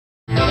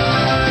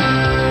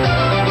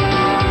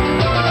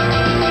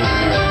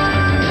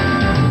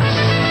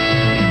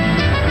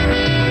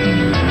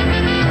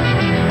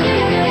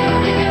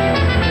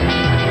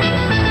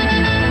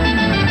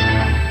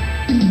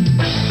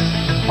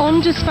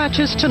Crown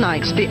dispatches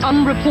tonight the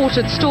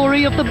unreported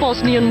story of the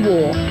Bosnian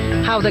War,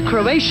 how the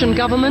Croatian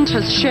government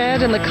has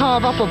shared in the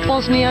carve-up of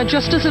Bosnia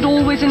just as it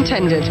always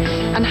intended,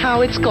 and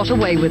how it's got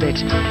away with it.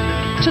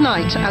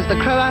 Tonight, as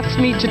the Croats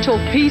meet to talk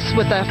peace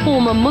with their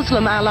former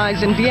Muslim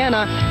allies in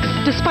Vienna,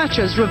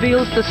 Dispatches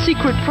reveals the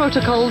secret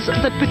protocols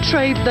that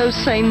betrayed those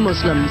same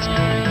Muslims.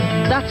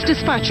 That's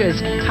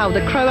Dispatches, how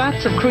the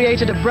Croats have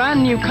created a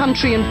brand new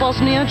country in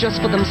Bosnia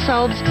just for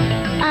themselves,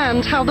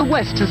 and how the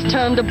West has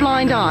turned a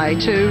blind eye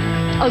to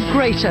a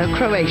greater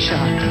Croatia.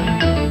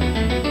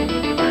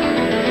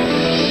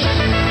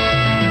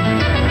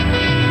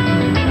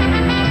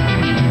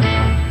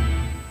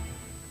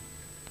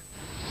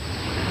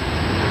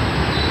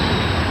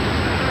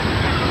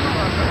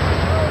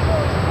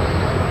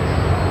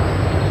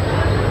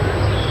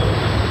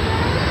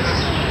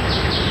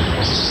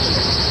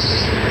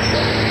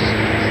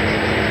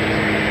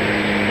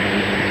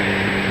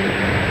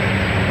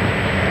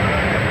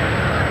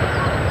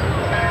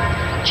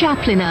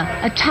 Čapljina,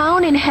 a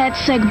town in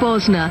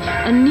Herceg-Bosna,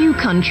 a new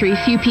country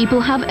few people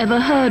have ever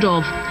heard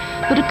of,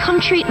 but a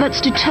country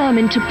that's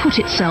determined to put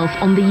itself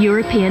on the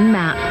European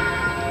map.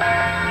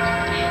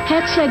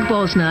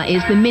 Herceg-Bosna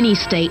is the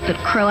mini-state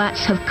that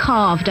Croats have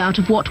carved out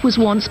of what was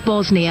once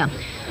Bosnia,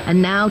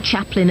 and now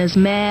Čapljina's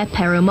mayor,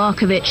 Pero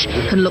Marković,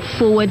 can look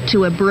forward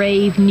to a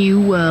brave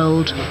new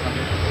world.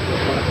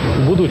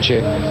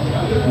 Ubuduće,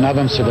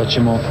 nadam se da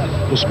ćemo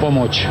uz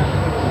pomoć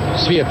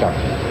svijeta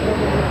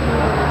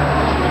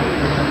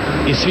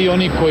i svi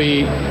oni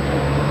koji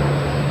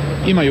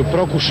imaju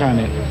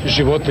prokušane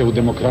živote u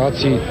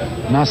demokraciji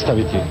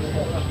nastaviti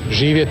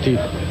živjeti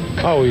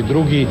kao i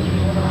drugi,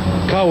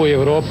 kao i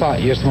Europa,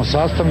 jer smo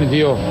sastavni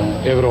dio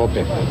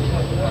Europe.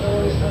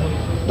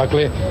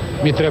 Dakle,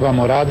 mi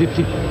trebamo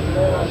raditi,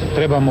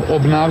 trebamo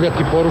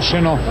obnavljati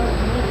porušeno,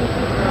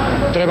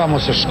 trebamo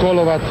se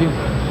školovati,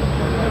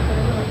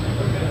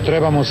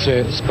 trebamo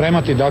se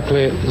spremati,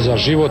 dakle, za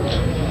život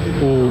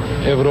u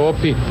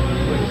Europi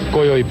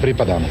kojoj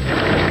pripadamo.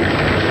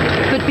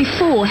 But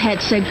before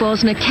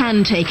Herceg-Bosna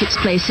can take its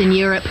place in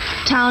Europe,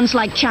 towns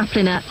like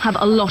Čapljina have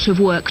a lot of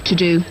work to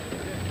do.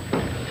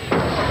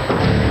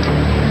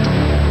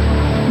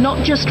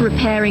 Not just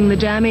repairing the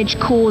damage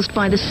caused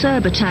by the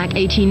Serb attack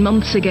 18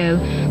 months ago,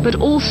 but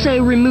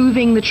also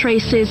removing the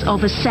traces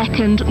of a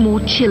second, more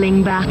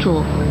chilling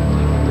battle.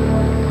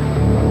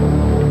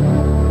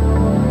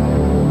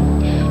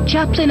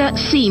 Čapljina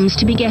seems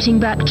to be getting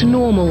back to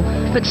normal,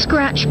 but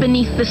scratch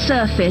beneath the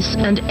surface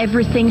and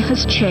everything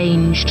has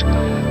changed.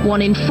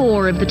 1 in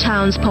 4 of the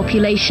town's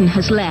population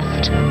has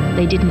left.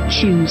 They didn't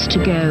choose to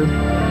go.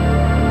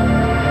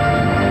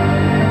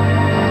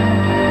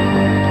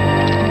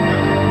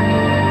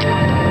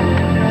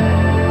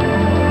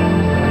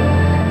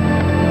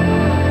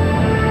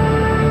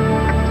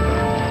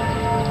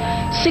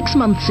 Six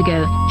months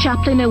ago,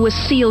 Čapljina was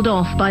sealed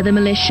off by the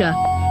militia.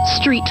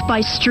 Street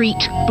by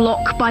street,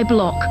 block by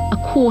block, a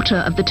quarter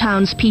of the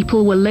town's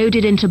people were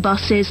loaded into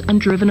buses and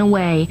driven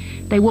away.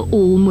 They were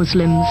all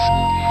Muslims.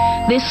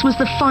 This was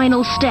the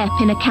final step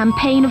in a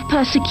campaign of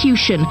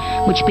persecution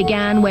which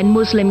began when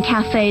Muslim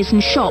cafes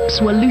and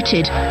shops were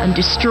looted and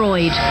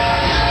destroyed.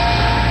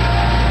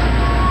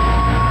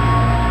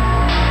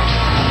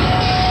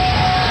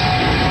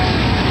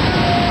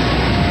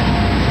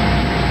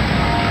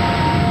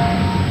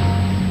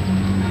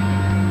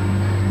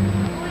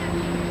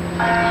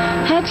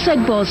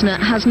 Herceg-Bosna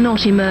has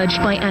not emerged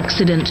by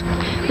accident.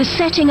 The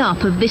setting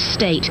up of this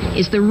state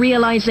is the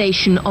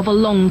realization of a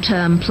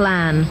long-term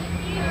plan.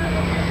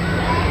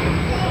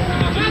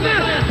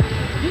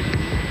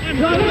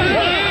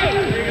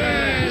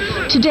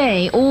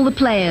 Today, all the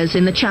players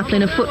in the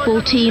Čapljina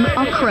football team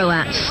are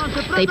Croats.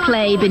 They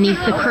play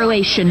beneath the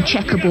Croatian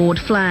checkerboard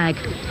flag.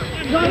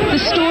 The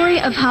story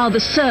of how the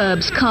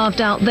Serbs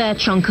carved out their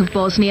chunk of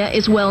Bosnia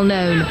is well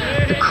known.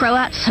 The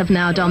Croats have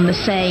now done the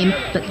same,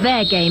 but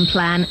their game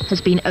plan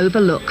has been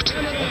overlooked.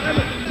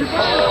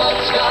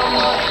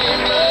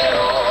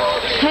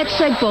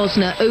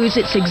 Herceg-Bosna owes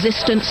its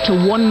existence to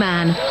one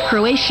man,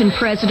 Croatian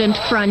President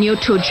Franjo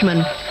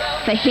Tuđman.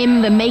 For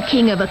him, the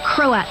making of a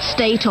Croat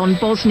state on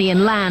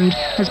Bosnian land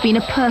has been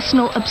a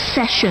personal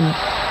obsession,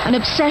 an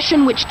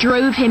obsession which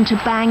drove him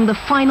to bang the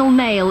final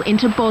nail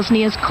into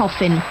Bosnia's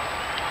coffin.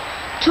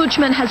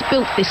 Tuđman has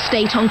built this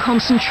state on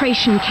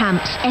concentration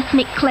camps,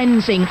 ethnic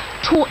cleansing,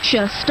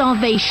 torture,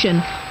 starvation,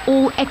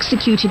 all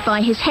executed by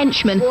his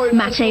henchman,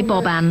 Mate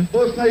Boban.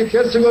 Bosna i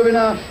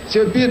Hercegovina će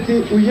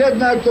biti u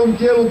jednakom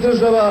dijelu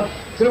država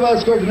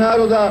hrvatskog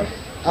naroda,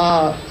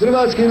 a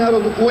hrvatski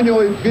narod u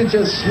njoj bit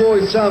će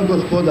svoj sam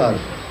gospodar.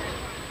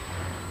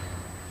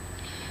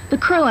 The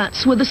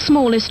Croats were the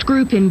smallest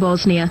group in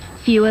Bosnia,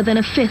 fewer than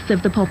 1/5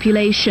 of the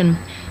population.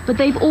 But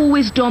they've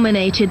always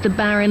dominated the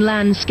barren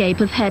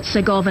landscape of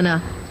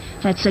Herzegovina.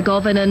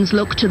 Herzegovinans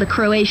look to the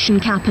Croatian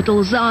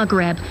capital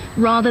Zagreb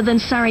rather than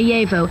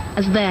Sarajevo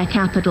as their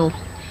capital.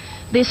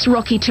 This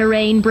rocky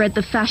terrain bred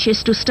the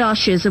fascist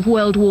Ustašas of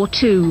World War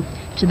II.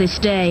 To this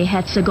day,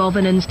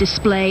 Herzegovinans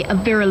display a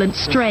virulent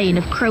strain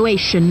of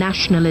Croatian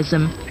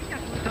nationalism.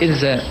 It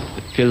is a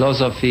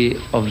philosophy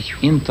of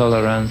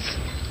intolerance,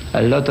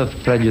 a lot of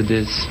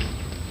prejudice.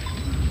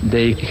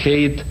 They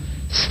hate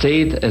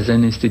state as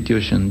an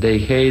institution. They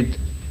hate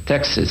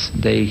taxes.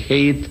 They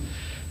hate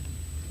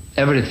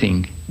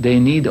everything. They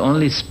need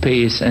only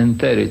space and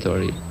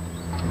territory.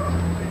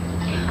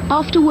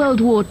 After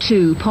World War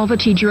II,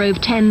 poverty drove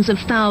tens of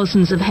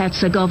thousands of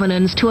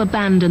Herzegovinans to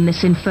abandon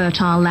this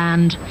infertile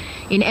land.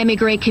 In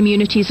emigre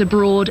communities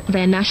abroad,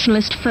 their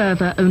nationalist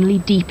fervour only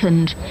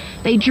deepened.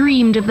 They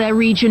dreamed of their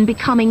region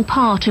becoming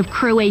part of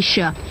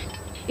Croatia.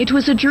 It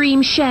was a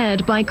dream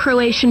shared by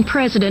Croatian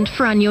President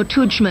Franjo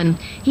Tuđman.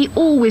 He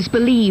always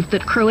believed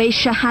that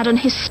Croatia had an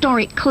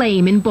historic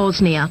claim in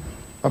Bosnia.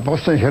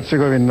 Bosna i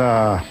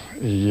Hercegovina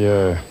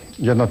je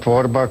jedna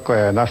tvorba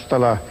koja je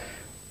nastala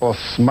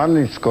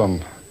osmanlijskom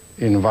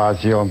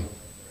invazijom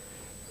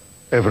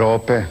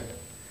Europe.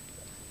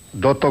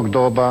 Do tog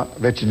doba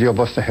veći dio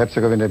Bosne i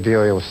Hercegovine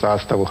bio je u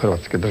sastavu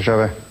Hrvatske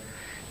države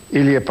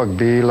ili je pak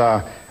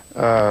bila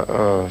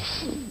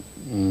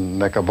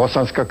neka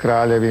bosanska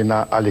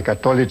kraljevina, ali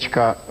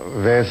katolička,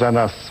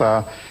 vezana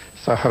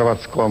sa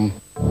Hrvatskom.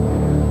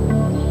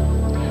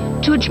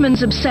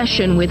 Tuđman's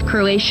obsession with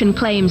Croatian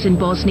claims in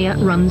Bosnia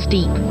runs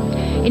deep.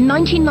 In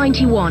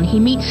 1991, he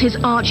meets his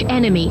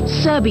arch-enemy,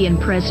 Serbian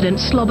President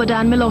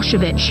Slobodan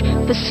Milošević,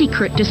 for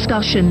secret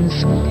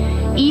discussions.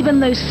 Even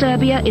though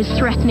Serbia is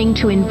threatening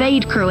to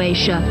invade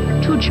Croatia,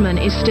 Tuđman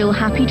is still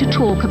happy to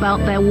talk about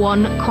their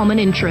one common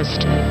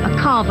interest, a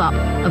carve-up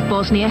of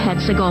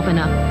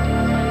Bosnia-Herzegovina.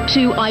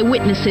 Two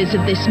eyewitnesses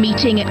of this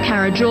meeting at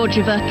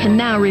Karađorđeva can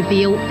now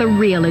reveal the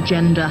real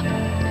agenda.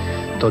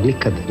 To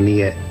nikad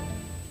nije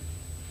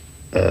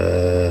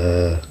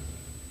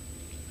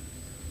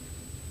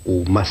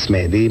u mas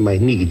medijima i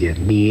nigdje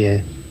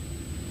nije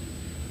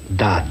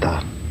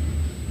data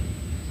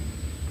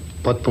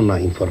potpuna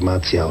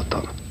informacija o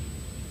tome.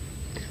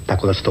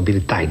 Tako da su to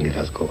bili tajni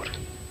razgovori.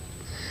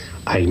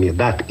 A im je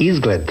dat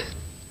izgled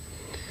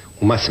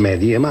u mas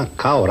medijima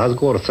kao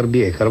razgovor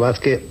Srbije i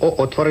Hrvatske o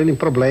otvorenim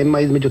problemima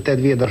između te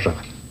dvije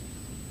države.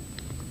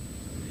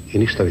 I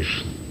ništa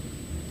više.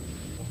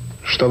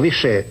 Što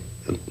više,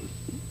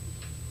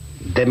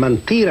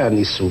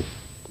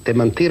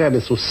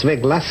 demantirane su sve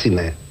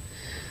glasine,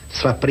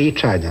 sva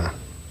pričanja,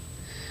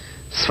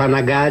 sva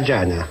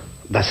nagađanja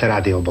da se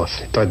radi o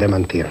Bosni. To je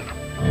demantirano.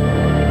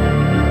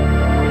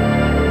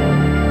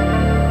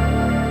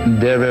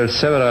 There were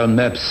several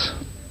maps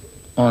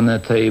on a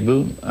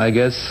table, I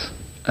guess,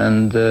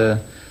 and the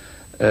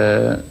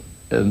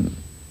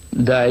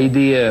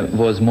idea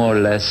was more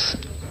or less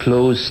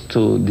close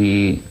to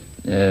the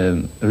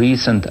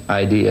recent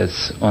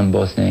ideas on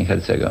Bosnia and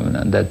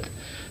Herzegovina.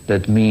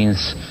 That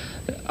means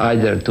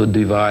either to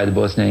divide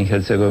Bosnia and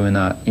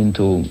Herzegovina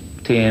into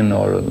 10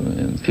 or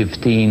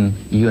 15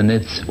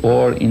 units,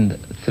 or in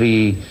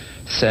 3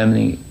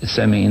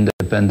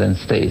 semi-independent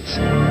states.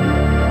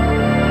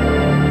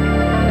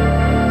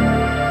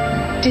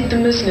 Did the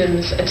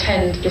Muslims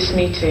attend this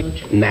meeting?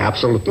 Ne,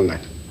 apsolutno ne.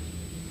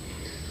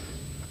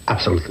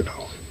 Apsolutno ne.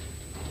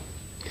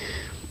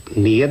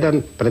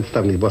 Nijedan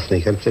predstavnik Bosne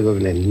i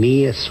Hercegovine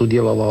nije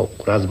sudjelovao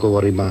u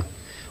razgovorima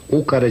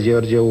u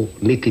Karađorđevu,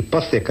 niti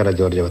poslije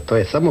Karađorđeva. To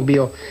je samo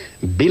bio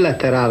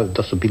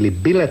to su bili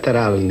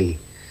bilateralni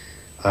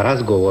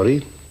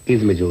razgovori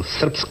između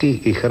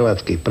srpskih i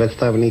hrvatskih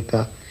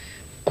predstavnika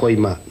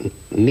kojima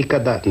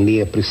nikada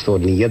nije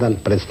prisustvovao ni jedan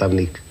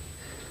predstavnik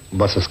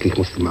bosanskih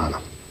muslimana.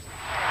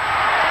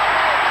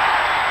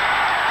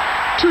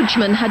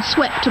 Tuđman had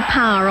swept to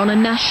power on a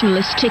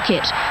nationalist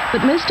ticket,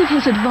 but most of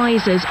his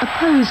advisors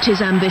opposed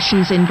his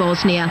ambitions in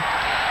Bosnia.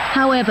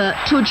 However,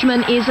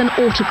 Tuđman is an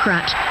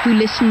autocrat who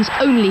listens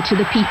only to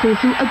the people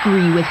who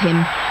agree with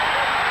him.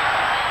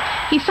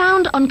 He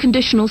found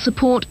unconditional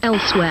support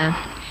elsewhere.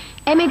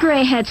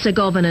 Emigre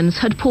Herzegovinans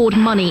had poured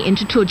money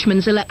into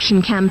Tuđman's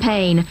election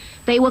campaign.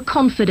 They were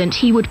confident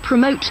he would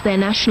promote their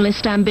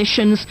nationalist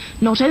ambitions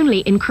not only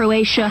in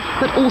Croatia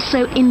but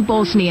also in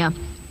Bosnia.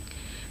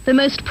 The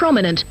most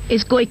prominent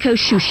is Gojko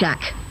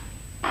Šušak.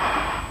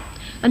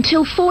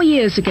 Until 4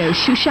 years ago,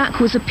 Šušak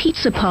was a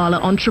pizza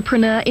parlor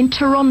entrepreneur in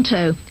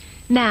Toronto.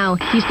 Now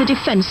he's the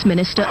defense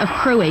minister of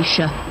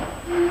Croatia.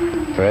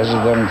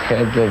 President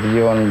had a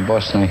view on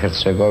Bosnia and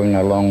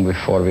Herzegovina long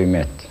before we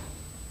met.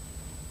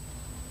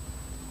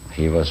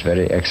 He was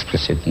very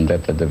explicit in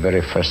that at the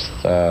very first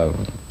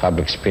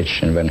public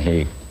speech when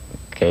he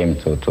came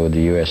to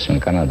the US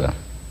and Canada.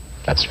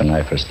 That's when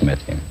I first met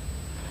him.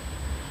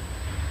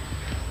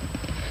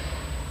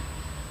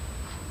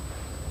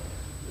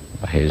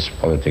 His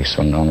politics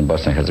on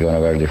Bosnia and Herzegovina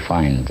were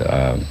defined.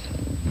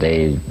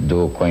 They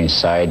do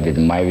coincide with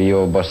my view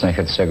of Bosnia and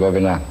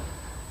Herzegovina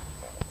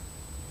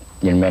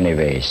in many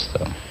ways.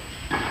 So.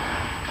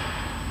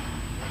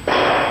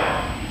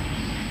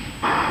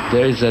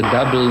 There is a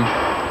double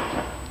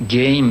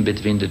game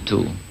between the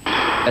two.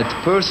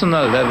 At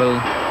personal level,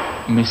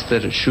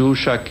 Mr.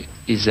 Šušak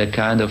is a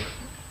kind of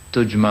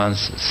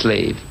Tuđman's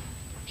slave.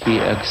 He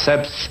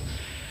accepts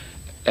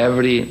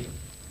every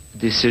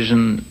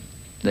decision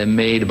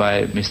made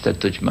by Mr.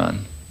 Tuđman.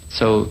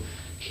 So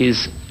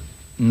his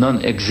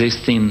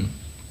non-existing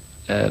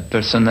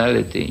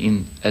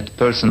personality at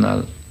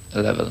personal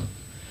level.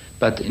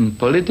 But in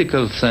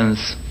political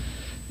sense,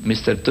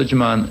 Mr.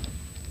 Tudjman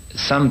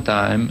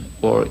sometime,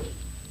 or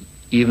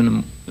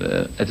even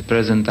at the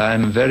present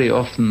time, very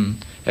often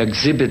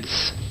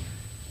exhibits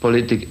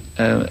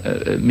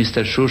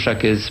Mr.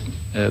 Šušak's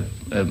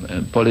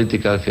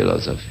political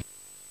philosophy.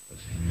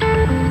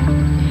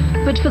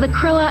 But for the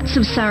Croats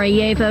of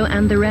Sarajevo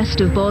and the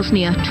rest of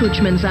Bosnia,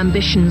 Tudjman's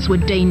ambitions were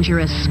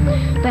dangerous.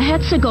 The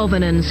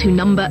Herzegovinans, who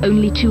number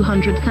only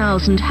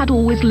 200,000, had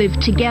always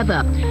lived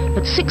together,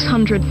 but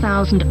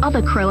 600,000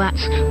 other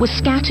Croats were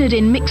scattered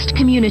in mixed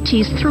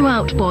communities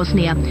throughout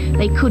Bosnia.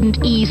 They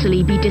couldn't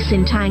easily be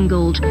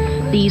disentangled.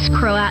 These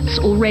Croats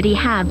already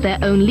had their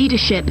own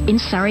leadership in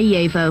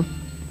Sarajevo.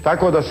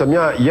 Tako da sam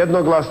ja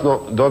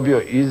jednoglasno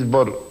dobio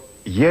izbor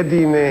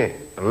jedine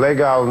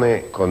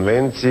legalne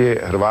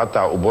konvencije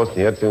Hrvata u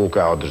Bosni i Hercegovini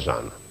koja je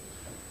održana.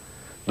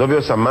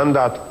 Dobio sam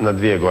mandat na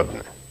 2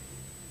 godine.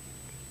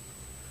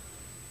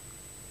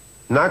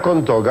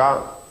 Nakon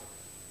toga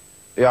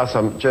ja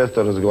sam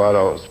često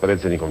razgovarao s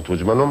predsjednikom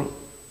Tudjmanom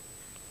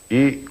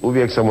i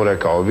uvijek sam mu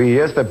rekao, vi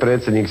jeste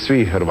predsjednik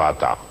svih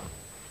Hrvata,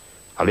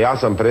 ali ja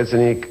sam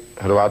predsjednik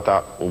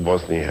Hrvata u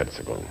Bosni i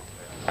Hercegovini.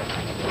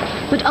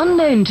 But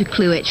unknown to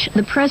Kluic,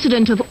 the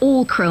president of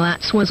all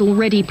Croats was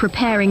already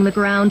preparing the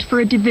ground for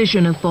a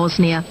division of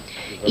Bosnia.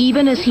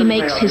 Even as he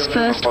makes his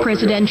first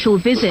presidential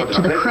visit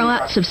to the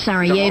Croats of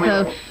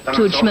Sarajevo,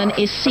 Tudjman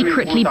is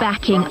secretly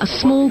backing a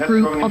small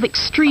group of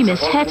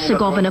extremist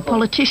Herzegovina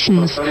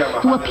politicians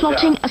who are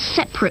plotting a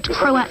separate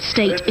Croat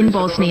state in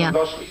Bosnia.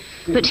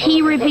 But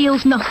he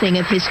reveals nothing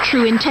of his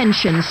true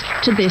intentions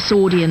to this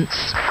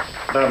audience.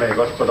 Dame i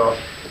gospodo,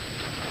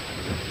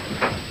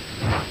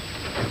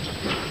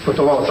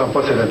 putovao sam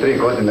posljednje 3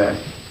 godine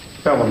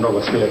veoma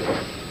mnogo svijetom,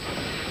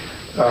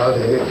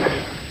 ali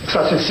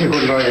sasvim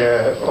sigurno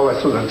je ovaj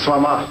susret s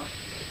vama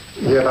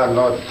jedan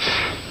od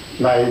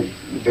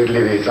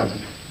najdirljivijih za mene.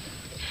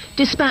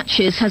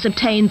 Dispatches has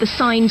obtained the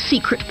signed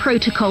secret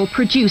protocol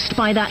produced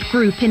by that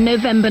group in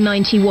November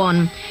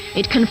 91.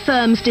 It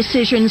confirms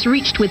decisions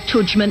reached with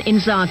Tudjman in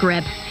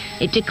Zagreb.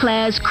 It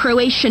declares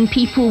Croatian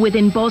people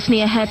within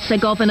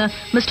Bosnia-Herzegovina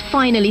must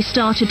finally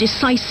start a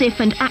decisive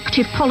and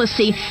active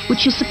policy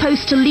which is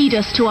supposed to lead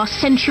us to our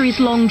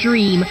centuries-long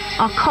dream,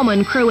 our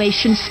common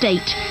Croatian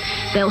state.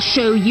 They'll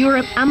show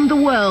Europe and the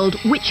world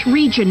which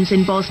regions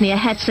in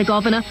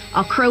Bosnia-Herzegovina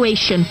are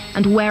Croatian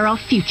and where our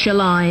future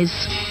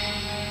lies.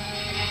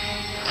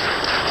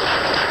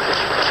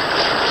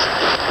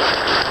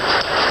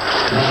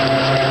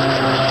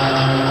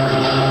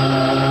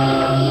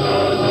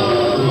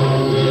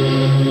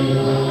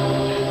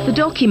 The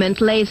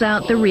document lays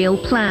out the real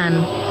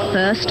plan.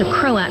 First, a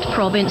Croat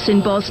province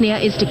in Bosnia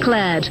is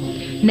declared.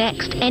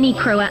 Next, any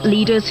Croat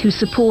leaders who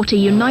support a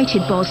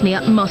united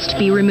Bosnia must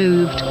be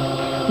removed.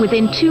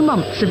 Within 2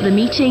 months of the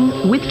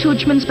meeting, with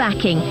Tudjman's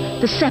backing,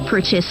 the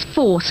separatists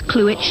force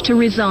Kluic to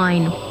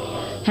resign.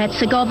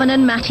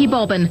 Herzegovinan Mati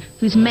Boban,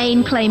 whose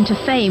main claim to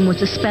fame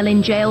was a spell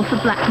in jail for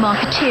black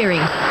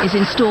marketeering, is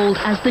installed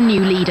as the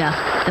new leader.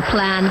 The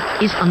plan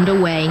is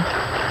underway.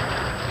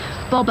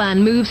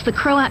 Boban moves the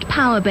Croat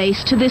power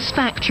base to this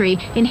factory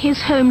in his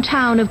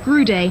hometown of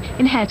Grude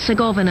in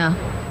Herzegovina.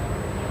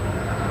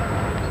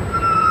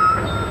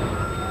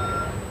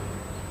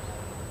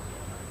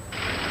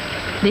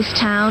 This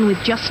town,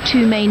 with just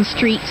 2 main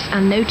streets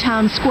and no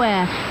town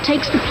square,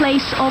 takes the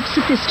place of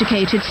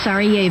sophisticated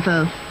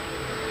Sarajevo.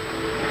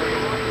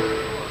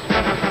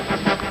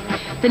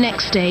 The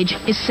next stage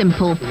is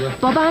simple.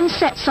 Boban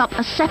sets up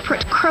a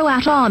separate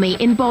Croat army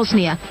in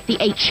Bosnia, the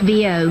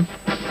HVO.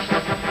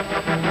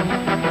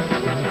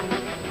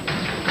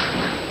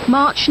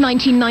 March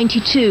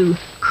 1992,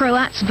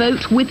 Croats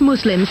vote with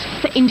Muslims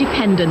for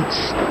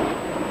independence.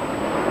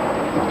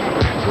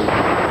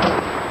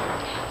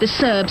 The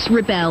Serbs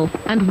rebel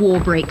and war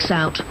breaks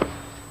out.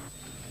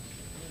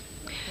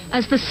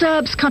 As the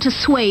Serbs cut a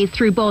swathe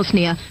through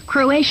Bosnia,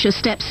 Croatia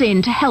steps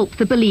in to help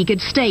the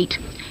beleaguered state.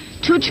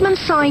 Tudjman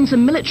signs a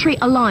military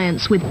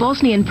alliance with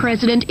Bosnian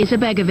President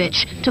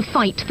Izetbegović to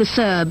fight the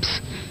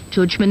Serbs.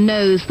 Tudjman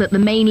knows that the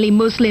mainly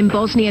Muslim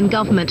Bosnian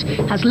government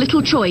has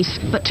little choice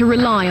but to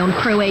rely on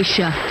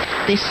Croatia.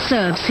 This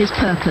serves his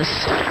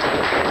purpose.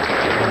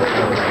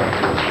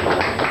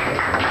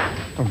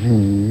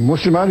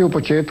 Muslimani u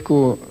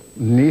početku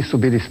nisu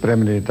bili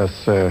spremni da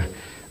se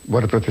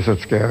bore protiv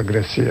srpske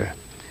agresije.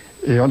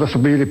 I onda su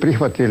bili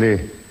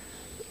prihvatili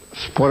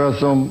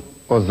sporazum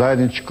o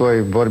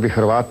zajedničkoj borbi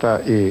Hrvata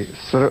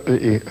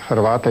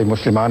i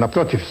muslimana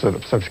protiv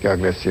srpske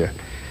agresije.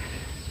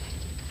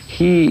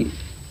 He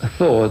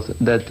thought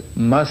that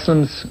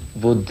Muslims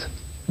would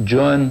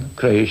join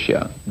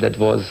Croatia. That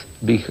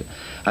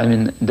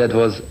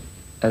was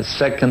a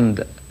second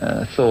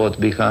thought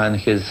behind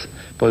his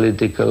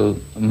political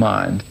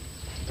mind.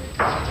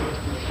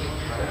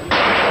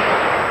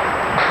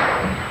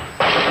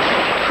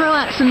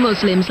 Croats and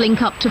Muslims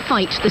link up to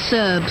fight the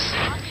Serbs.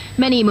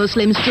 Many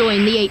Muslims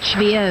join the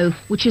HVO,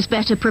 which is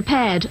better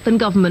prepared than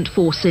government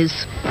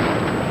forces.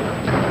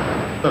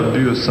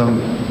 Bio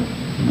sam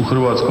u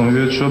Hrvatskom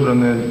vijeću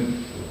obrane,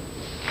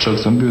 čak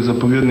sam bio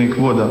zapovjednik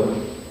voda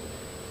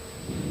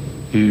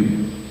i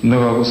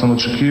nekako sam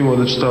očekivao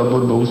da će ta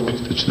borba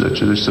uspjeti, da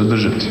će se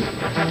održati.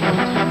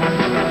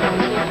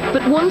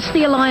 But once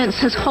the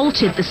alliance has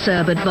halted the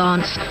Serb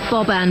advance,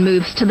 Boban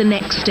moves to the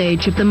next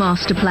stage of the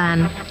master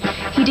plan.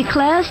 He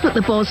declares that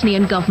the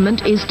Bosnian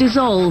government is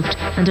dissolved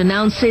and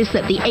announces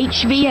that the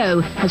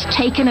HVO has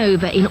taken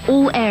over in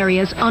all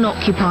areas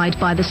unoccupied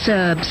by the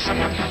Serbs.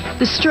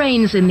 The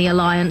strains in the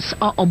alliance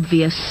are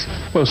obvious.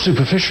 Well,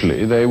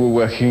 superficially, they were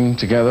working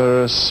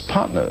together as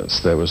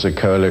partners. There was a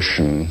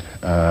coalition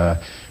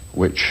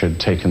which had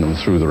taken them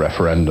through the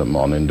referendum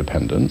on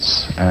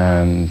independence,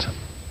 and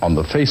on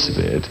the face of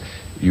it,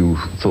 you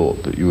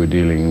thought that you were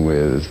dealing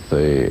with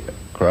the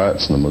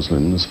Croats and the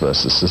Muslims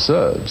versus the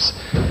Serbs.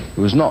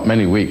 It was not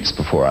many weeks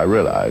before I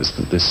realized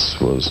that this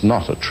was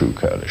not a true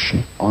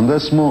coalition. Onda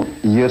smo,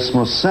 jer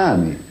smo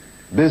sami,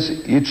 bez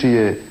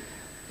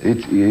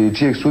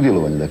čijeg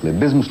sudjelovanja, dakle,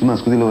 bez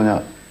muslimanskog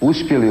djelovanja,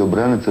 uspjeli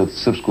obraniti od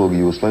srpskog i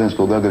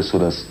jugoslavenskog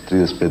agresora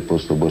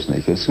 35% Bosne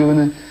i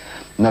Hercegovine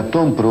na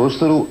tom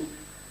prostoru,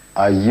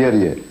 a jer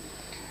je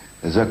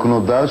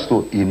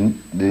zakonodavstvo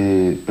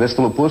i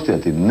prestalo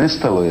postojati,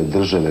 nestalo je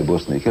države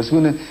Bosne i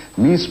Hercegovine,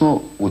 mi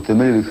smo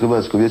utemeljili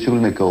Hrvatsko vijeće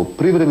obrane kao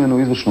privremenu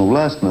izvršnu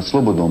vlast na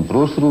slobodnom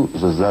prostoru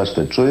za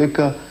zaštitu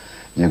čovjeka,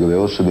 njegove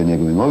osobe,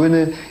 njegove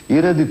imovine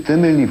i radi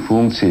temeljnih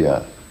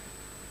funkcija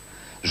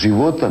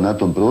života na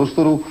tom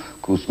prostoru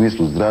u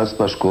smislu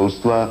zdravstva,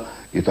 školstva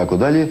i tako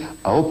dalje,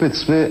 a opet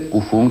sve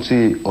u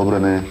funkciji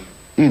obrane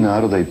i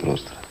naroda i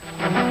prostora.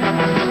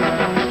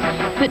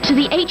 But to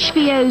the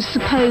HVO's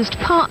supposed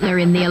partner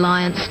in the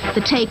alliance,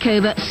 the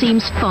takeover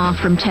seems far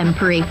from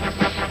temporary.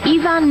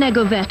 Ivan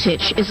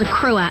Negovetic is a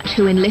Croat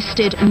who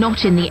enlisted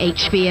not in the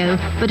HVO,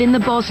 but in the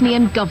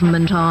Bosnian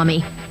government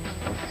army.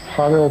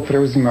 HVO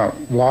preuzima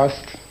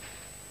vlast,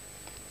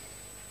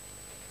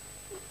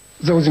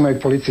 zauzima i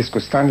policijsku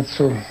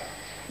stanicu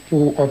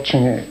u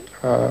općini,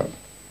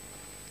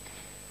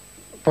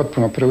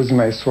 potpuno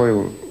preuzima i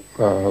svoju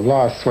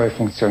vlast, svoje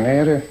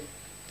funkcionere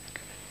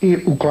i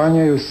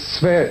uklanjaju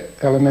sve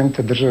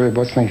elemente države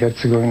Bosne i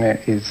Hercegovine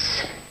iz,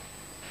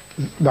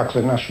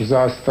 dakle, našu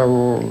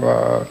zastavu,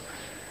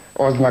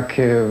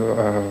 oznake,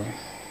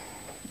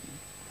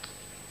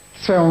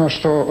 sve ono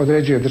što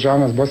određuje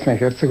državnost Bosne i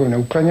Hercegovine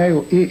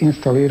uklanjaju i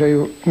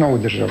instaliraju novu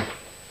državu.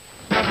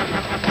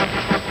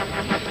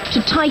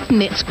 To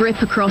tighten its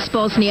grip across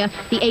Bosnia,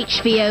 the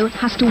HVO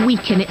has to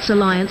weaken its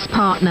alliance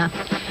partner.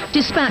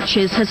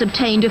 Dispatches has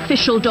obtained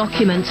official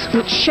documents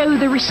which show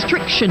the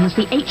restrictions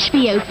the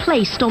HVO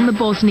placed on the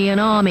Bosnian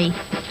army.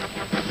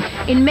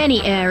 In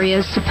many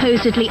areas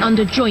supposedly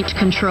under joint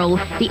control,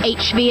 the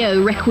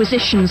HVO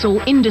requisitions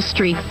all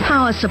industry,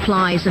 power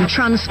supplies and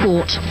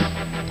transport.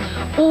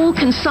 All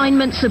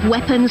consignments of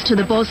weapons to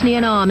the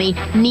Bosnian army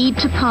need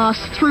to pass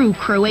through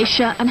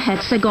Croatia and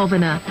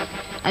Herzegovina.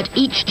 At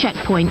each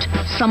checkpoint,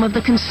 some of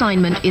the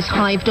consignment is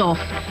hived off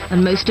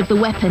and most of the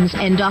weapons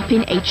end up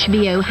in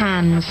HVO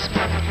hands.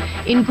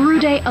 In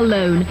Grude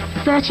alone,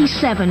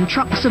 37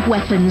 trucks of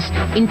weapons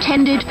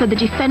intended for the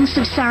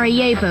defense of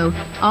Sarajevo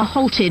are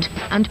halted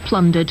and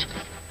plundered.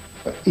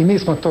 I mi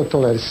smo to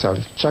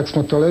tolerisali. Čak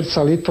smo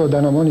tolerisali i to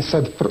da nam oni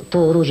sad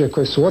to oružje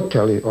koje su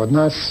oteli od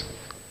nas,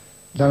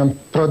 da nam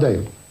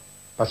prodaju.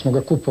 Pa smo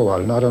ga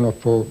kupovali, naravno,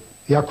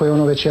 iako je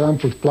ono već jedan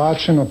put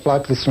plaćeno,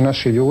 platili su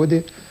naši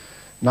ljudi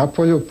na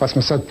polju, pa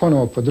smo sad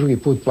ponovo po drugi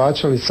put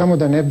plaćali, samo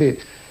da ne bi,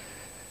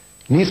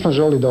 nismo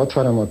želi da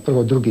otvaramo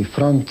prvo drugi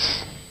front,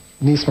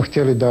 nismo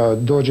htjeli da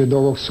dođe do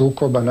ovog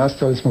sukoba,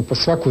 nastavili smo po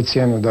svaku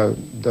cijenu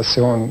da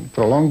se on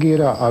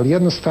prolongira, ali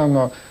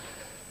jednostavno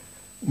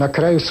na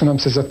kraju su nam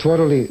se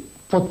zatvorili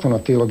potpuno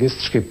ti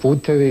logistički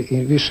putevi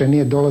i više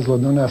nije dolazilo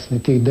do nas ni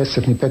tih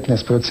 10 ni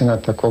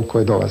 15% koliko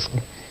je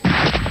dolazilo.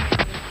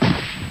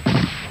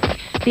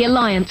 The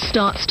alliance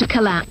starts to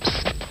collapse.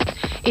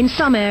 In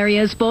some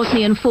areas,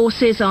 Bosnian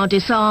forces are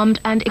disarmed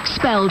and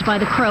expelled by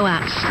the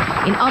Croats.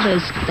 In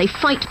others, they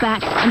fight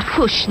back and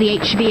push the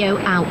HVO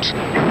out.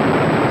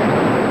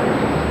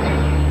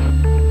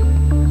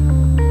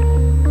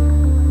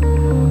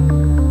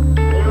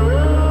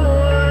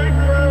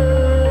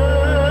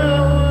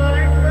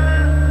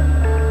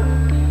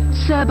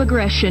 Serb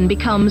aggression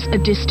becomes a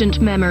distant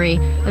memory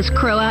as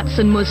Croats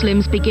and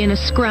Muslims begin a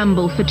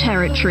scramble for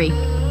territory.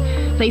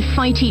 They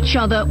fight each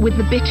other with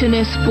the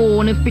bitterness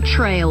born of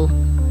betrayal.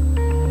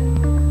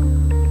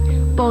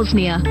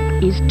 Bosnia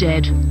is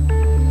dead.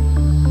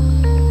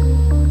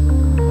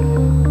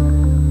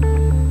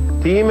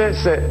 Time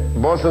se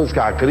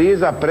bosanska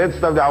kriza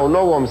predstavlja u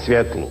novom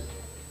svjetlu.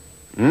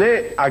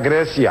 Ne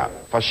agresija,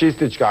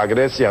 fašistička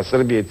agresija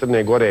Srbije i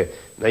Crne Gore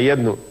na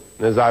jednu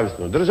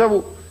nezavisnu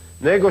državu,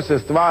 nego se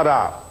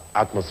stvara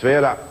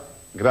atmosfera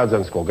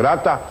građanskog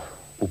rata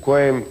u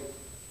kojem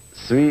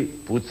svi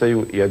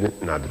pucaju jedni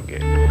na druge.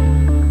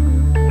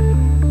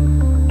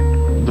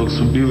 Dok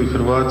su bili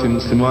Hrvati i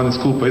muslimani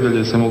skupa i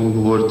dalje se mogu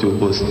govoriti o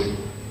Bosni.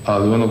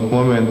 Ali onog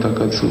momenta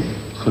kad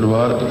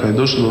je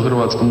došlo do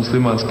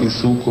hrvatsko-muslimanskih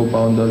sukoba,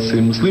 onda se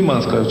i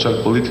muslimanska čak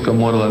politika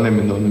morala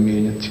neminovno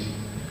mijenjati.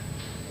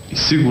 I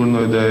sigurno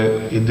je da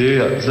je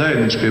ideja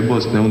zajedničke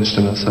Bosne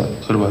uništena sa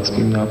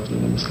hrvatskim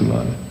napadom na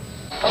muslimane.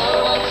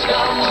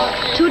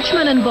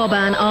 Tudjman and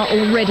Boban are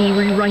already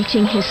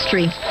rewriting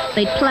history.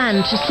 They'd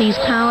planned to seize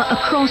power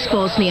across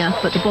Bosnia,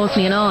 but the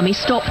Bosnian army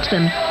stopped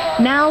them.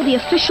 Now the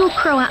official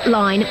Croat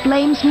line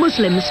blames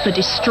Muslims for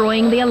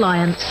destroying the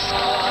alliance.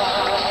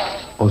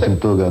 Osim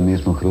toga, mi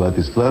smo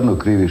Hrvati stvarno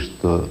krivi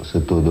što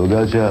se to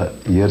događa,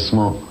 jer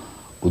smo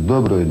u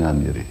dobroj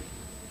namjeri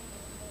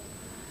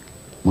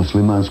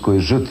muslimanskoj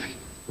žrtvi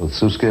od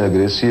srpske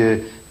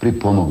agresije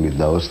pripomogli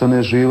da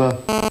ostane živa,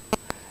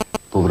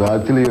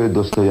 povratili joj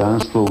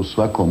dostojanstvo u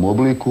svakom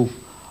obliku,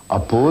 a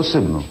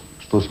posebno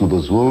što smo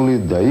dozvolili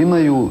da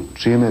imaju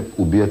čime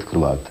ubijati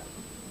Hrvata.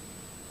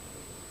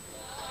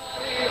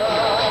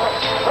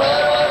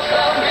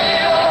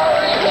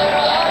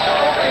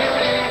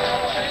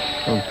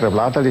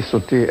 Prevladali su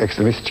ti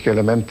ekstremistički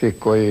elementi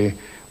koji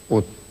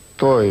u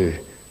toj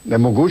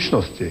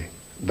nemogućnosti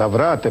da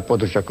vrate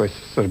područja koje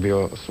su Srbi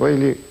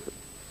osvojili,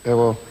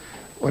 evo,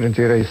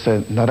 orijentiraju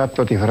se na rat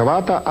protiv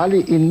Hrvata,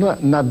 ali i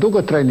na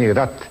dugotrajni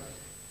rat.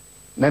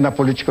 Ne na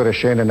političko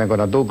rješenje, nego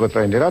na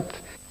dugotrajni rat.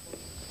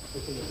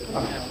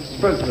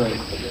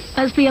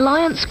 As the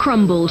alliance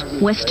crumbled,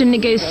 Western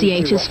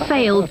negotiators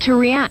failed to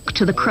react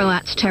to the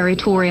Croats'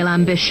 territorial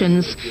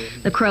ambitions.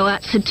 The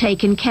Croats had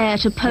taken care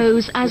to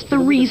pose as the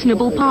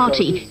reasonable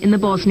party in the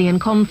Bosnian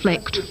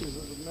conflict.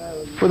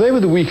 Well, they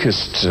were the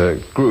weakest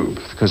group,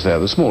 because they're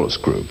the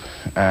smallest group,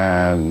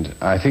 and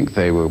I think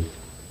they were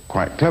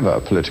quite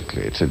clever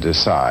politically to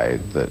decide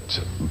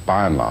that,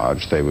 by and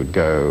large, they would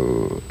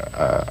go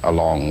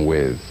along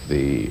with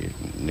the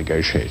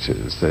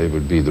negotiators. They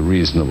would be the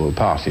reasonable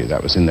party.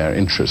 That was in their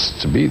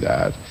interest to be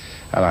that,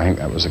 and I think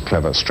that was a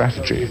clever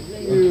strategy.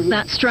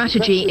 That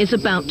strategy is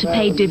about to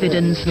pay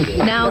dividends.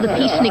 Now the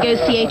peace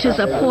negotiators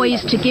are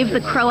poised to give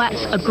the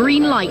Croats a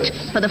green light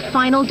for the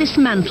final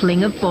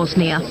dismantling of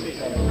Bosnia.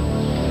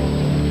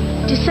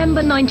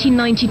 December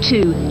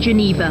 1992,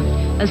 Geneva.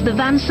 As the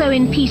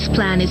Vansovin peace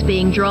plan is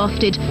being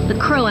drafted, the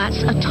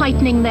Croats are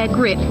tightening their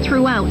grip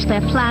throughout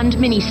their planned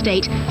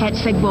mini-state,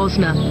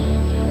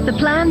 Herceg-Bosna. The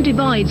plan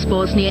divides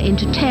Bosnia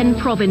into 10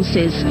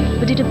 provinces,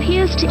 but it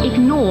appears to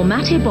ignore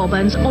Mate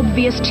Boban's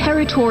obvious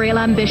territorial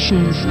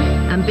ambitions,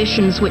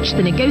 ambitions which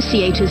the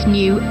negotiators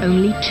knew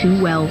only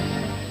too well.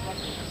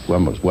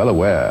 One was well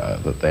aware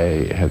that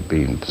they had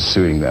been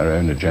pursuing their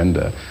own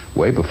agenda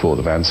way before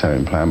the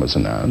Vansovin plan was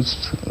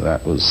announced.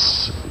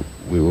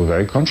 We were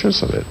very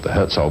conscious of it. The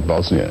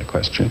Herceg-Bosnia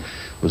question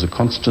was a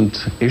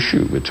constant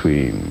issue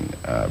between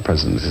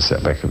President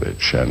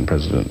Izetbegovic and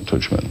President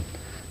Tudjman.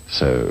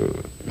 So,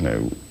 you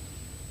know,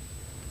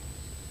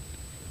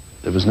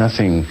 there was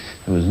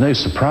no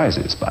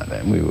surprises by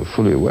them. We were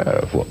fully aware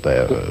of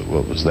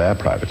what was their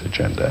private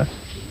agenda.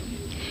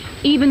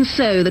 Even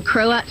so, the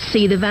Croats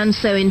see the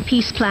Vansovin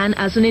peace plan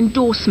as an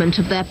endorsement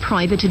of their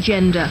private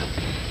agenda.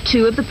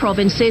 2 of the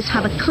provinces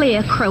have a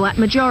clear Croat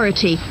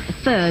majority. The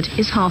third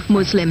is half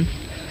Muslim.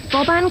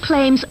 Boban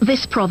claims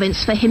this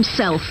province for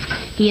himself.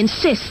 He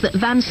insists that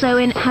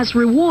Vansovin has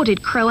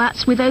rewarded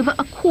Croats with over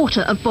a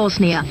quarter of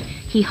Bosnia.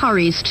 He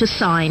hurries to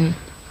sign.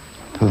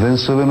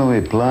 Vansovinov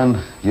je plan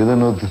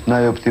jedan od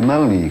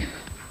najoptimalnijih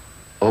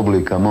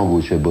oblika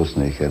moguće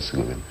Bosne i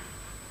Hercegovine.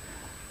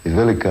 I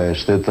velika je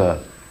šteta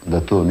da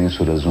to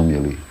nisu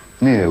razumjeli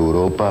ni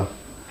Europa,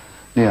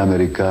 ni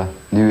Amerika,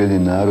 ni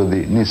Ujedinjeni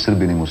narodi, ni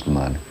Srbi, ni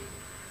muslimani.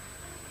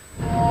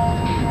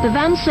 The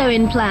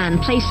Vansovin plan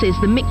places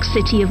the mixed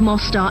city of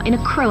Mostar in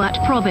a Croat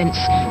province.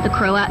 The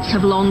Croats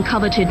have long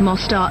coveted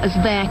Mostar as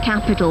their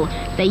capital.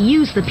 They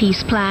use the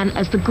peace plan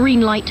as the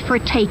green light for a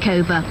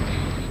takeover.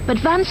 But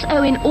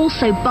Vansovin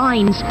also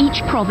binds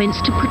each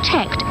province to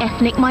protect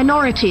ethnic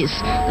minorities.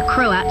 The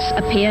Croats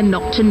appear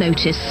not to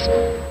notice.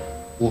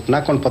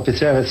 Nakon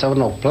potpisivanja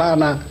Vansovnog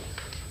plana,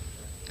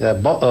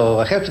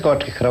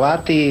 hercegovački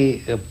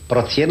Hrvati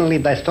procijenili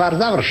da je stvar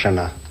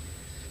završena.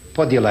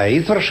 Podjela je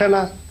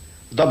izvršena,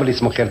 dobili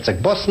smo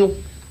Herceg-Bosnu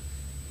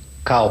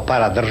kao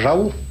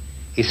paradržavu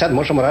i sad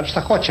možemo raditi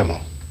šta hoćemo.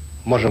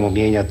 Možemo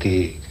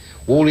mijenjati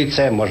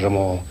ulice,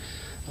 možemo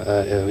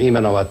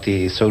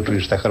imenovati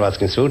sveučilište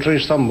hrvatskim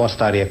sveučilištom.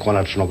 Mostar je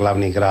konačno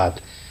glavni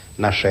grad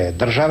naše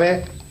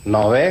države,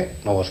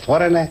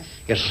 novostvorene,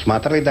 jer su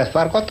smatrali da je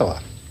stvar gotova.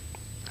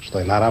 Što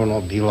je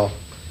naravno bilo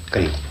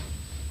krivo.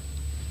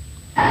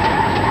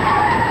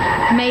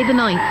 May the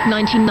 9th,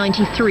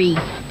 1993.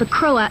 The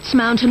Croats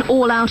mount an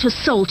all-out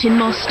assault in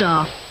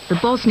Mostar. The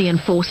Bosnian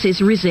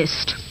forces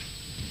resist.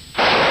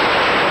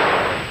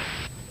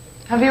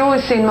 Have you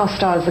always seen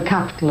Mostar as the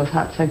capital of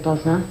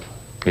Herceg-Bosna?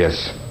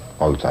 Yes,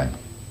 all the time.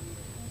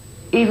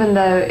 Even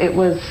though it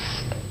was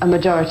a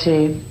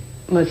majority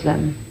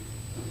Muslim?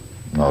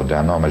 No, there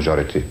are no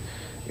majority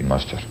in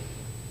Mostar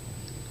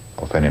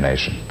of any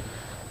nation.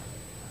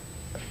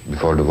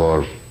 Before the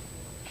war,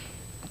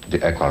 the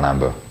equal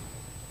number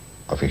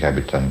of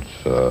inhabitants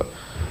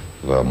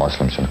were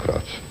Muslims and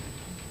Croats.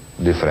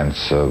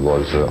 Difference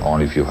was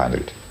only a few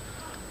hundred.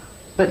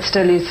 But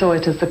still you saw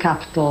it as the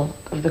capital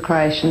of the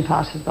Croatian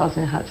part of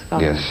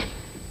Bosnia-Herzegovina? Yes.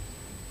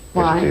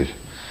 Why? Yes, it is.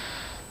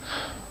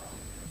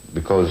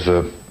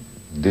 because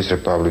this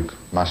republic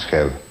must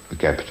have a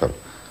capital,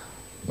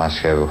 must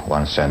have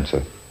one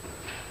center,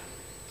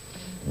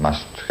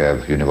 must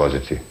have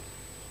university,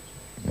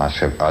 must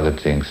have other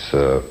things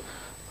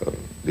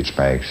which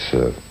makes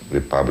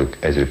republic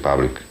as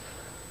republic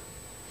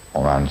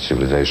on one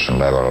civilization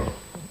level,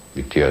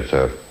 with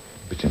theater,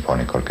 with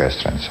symphonic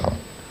orchestra and so on.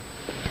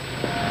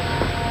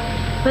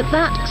 But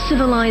that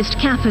civilized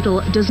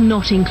capital does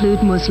not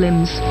include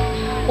Muslims.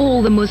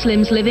 All the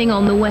Muslims living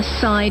on the west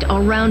side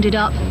are rounded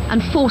up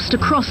and forced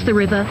across the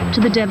river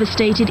to the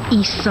devastated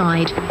east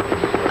side.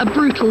 A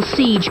brutal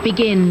siege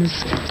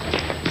begins.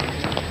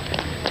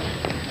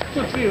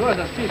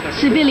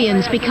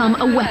 Civilians become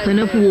a weapon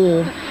of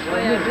war.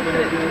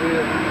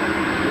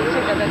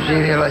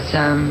 Živjela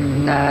sam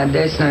na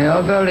desnoj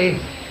obali,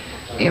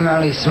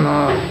 imali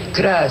smo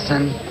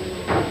krasan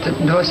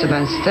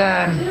dvosoban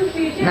stan,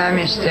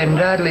 namješten,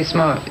 radili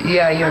smo,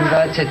 ja i on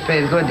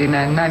 25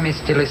 godina,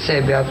 namjestili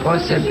sebe, a po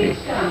sebi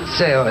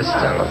sve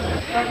ostalo.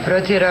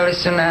 Protjerali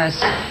su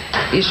nas,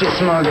 išli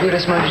smo, bili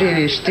smo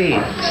živi štit,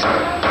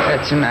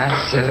 kad su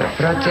nas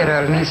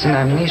protjerali, nisu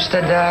nam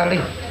ništa dali.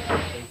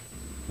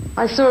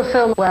 I saw a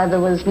film where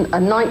there was a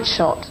night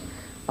shot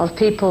of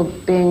people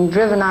being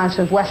driven out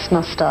of West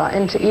Mostar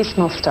into East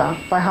Mostar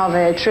by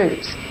Harvey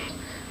troops.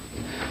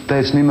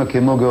 Taj snimak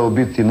je mogao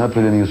biti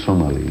napravljen i u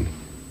Somaliji.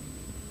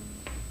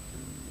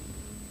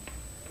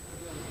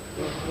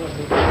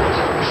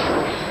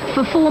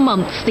 For 4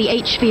 months, the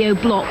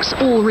HVO blocks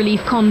all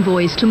relief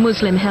convoys to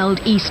Muslim-held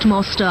East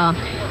Mostar.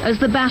 As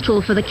the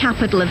battle for the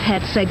capital of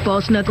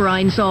Herceg-Bosna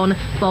grinds on,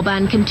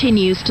 Boban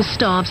continues to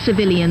starve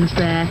civilians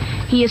there.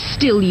 He is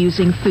still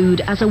using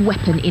food as a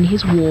weapon in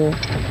his war.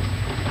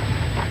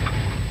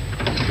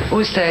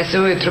 Ustaje se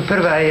ujutro,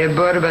 prva je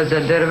borba za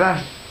drva.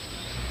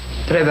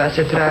 Treba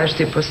se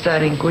tražiti po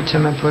starim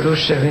kućama, po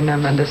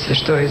ruševinama da se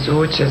što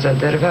izvuče za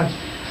drva.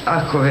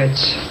 Ako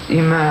već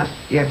ima,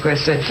 iako je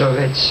sve to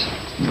već,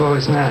 Bog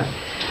zna,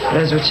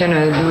 razvučeno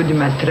je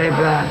ljudima,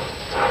 treba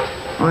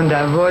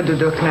onda vodu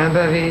dok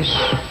nabaviš.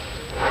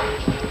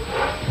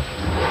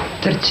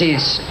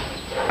 Trčiš,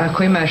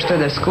 ako imaš što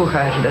da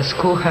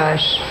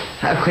skuhaš,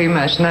 ako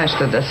imaš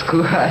nešto da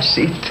skuhaš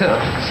i to.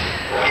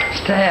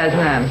 Šta ja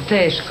znam,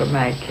 teško,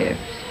 majke.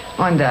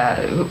 Onda,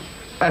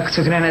 ako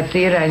su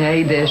granatiranja,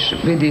 ideš,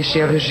 vidiš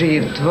je li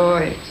živ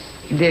tvoj,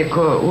 gdje je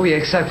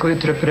uvijek svako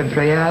jutro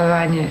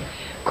prebrojavanje,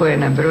 ko je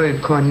na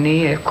broju, ko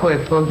nije, ko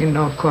je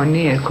poginuo, ko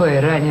nije, ko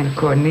je ranjen,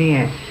 ko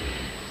nije.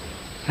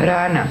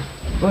 Rana,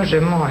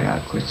 Bože moj,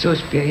 ako se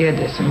uspije,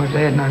 jede se možda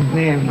jednom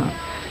dnevno,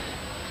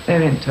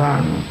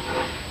 eventualno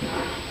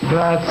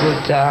 2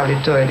 puta, ali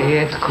to je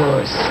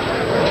rijetkost.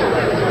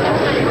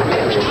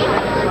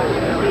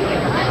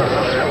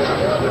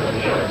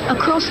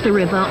 Across the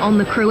river, on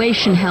the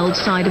Croatian-held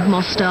side of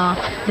Mostar,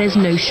 there's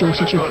no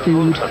shortage of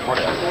food.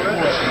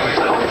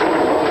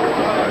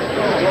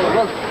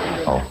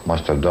 No,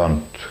 Mostar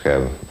don't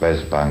have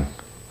West Bank,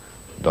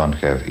 don't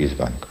have East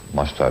Bank.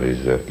 Mostar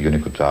is a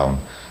unique town,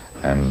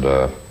 and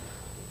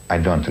I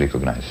don't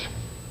recognize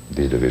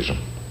this division.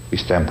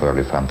 It's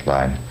temporarily front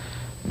line,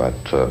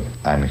 but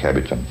I'm a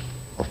inhabitant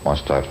of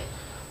Mostar.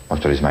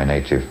 Mostar is my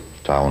native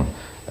town,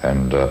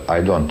 and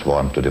I don't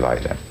want to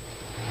divide them.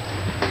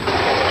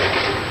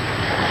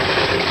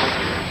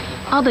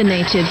 Other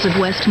natives of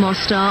West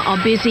Mostar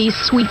are busy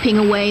sweeping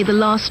away the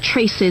last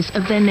traces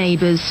of their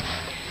neighbours.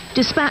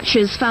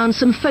 Dispatchers found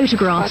some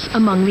photographs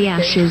among the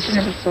ashes.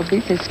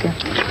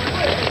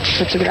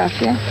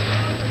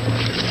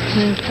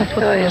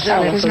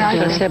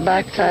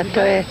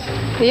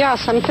 Ja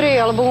sam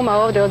 3 albuma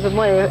ovdje od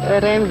moje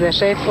remze,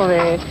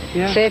 šefove,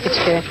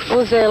 šefičke,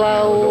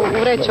 uzela u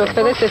vreću od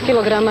 50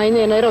 kg i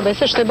njene robe,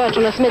 sve što je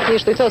bačeno na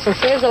smetlištu i to sam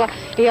svezala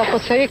i ako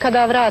se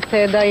ikada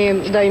vrate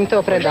da im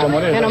to predam.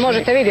 Eno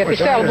možete vidjeti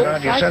sve albume.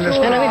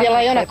 Eno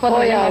vidjela i ona kod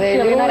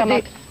cijeli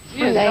naramak.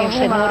 Da im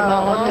se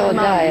normalno to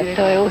daje,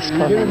 to je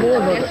uspomena.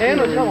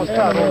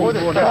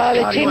 Pa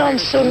većinom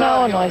su na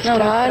onoj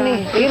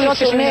strani ili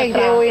su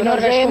negdje u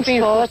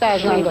inozemstvu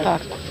otišli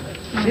kako.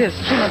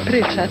 Puno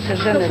pričate,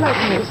 žene.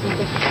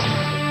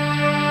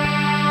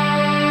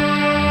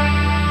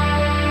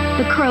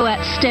 The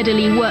Croats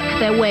steadily work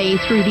their way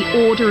through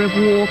the order of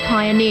war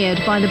pioneered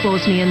by the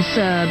Bosnian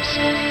Serbs.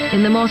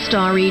 In the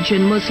Mostar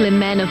region, Muslim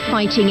men of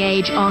fighting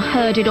age are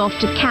herded off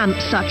to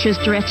camps such as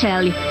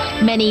Dretelj.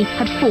 Many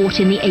had fought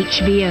in the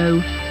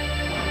HVO.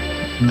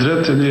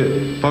 Dretelj je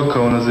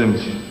pakao na zemlji.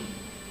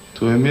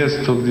 To je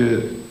mjesto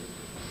gdje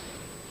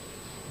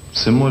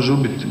se može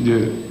ubiti,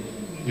 gdje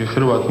je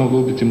Hrvat mogao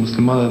ubiti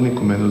muslimana,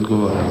 nikome ne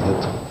odgovara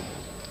za to.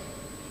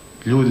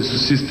 Ljudi su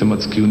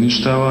sistematski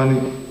uništavani,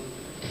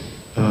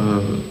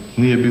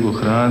 nije bilo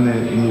hrane,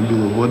 nije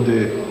bilo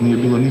vode, nije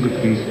bilo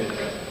nikakvih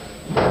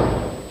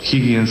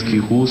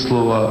higijenskih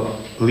uslova,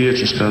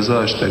 liječnička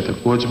zaštita je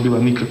također bila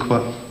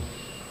nikakva.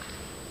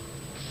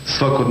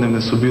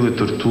 Svakodnevne su bile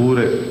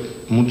torture,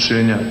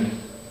 mučenja,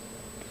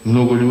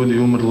 mnogo ljudi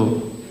umrlo.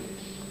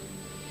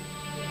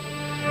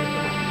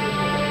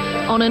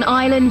 On an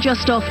island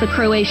just off the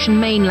Croatian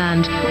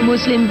mainland,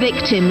 Muslim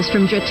victims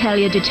from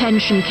Tužiteljica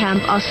detention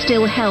camp are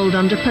still held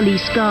under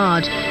police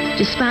guard.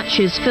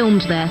 Dispatches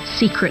filmed there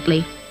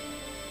secretly.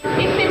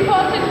 It's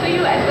important for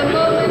you at the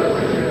moment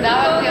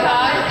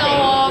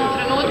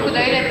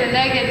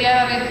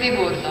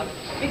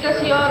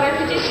because your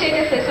refugee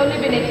status has only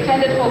been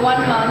extended for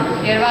 1 month.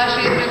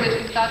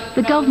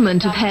 The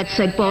government of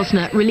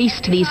Herceg-Bosna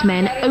released these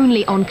men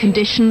only on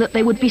condition that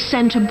they would be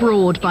sent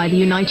abroad by the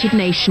United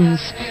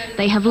Nations.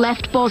 They have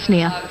left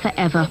Bosnia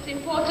forever. It's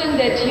important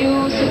that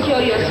you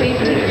secure your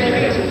safety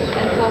first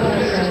and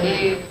foremost.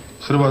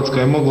 Hrvatska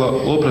je mogla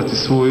oprati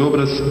svoj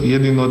obraz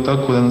jedino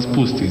tako da nas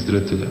pusti iz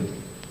Dretelja.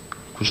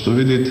 Ko što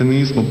vidite,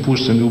 nismo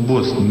pušteni u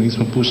Bosnu,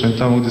 nismo pušteni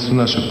tamo gdje su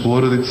naše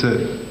porodice,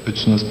 već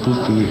su nas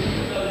pustili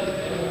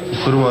u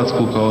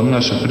Hrvatsku kao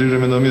naše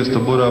privremeno mjesto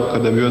boravka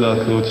da bi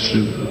odatle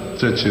otišli u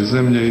treće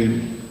zemlje i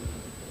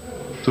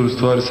to je u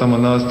stvari samo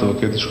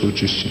nastavak etničkog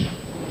čišćenja.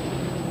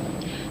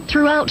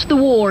 Throughout the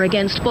war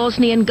against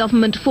Bosnian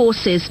government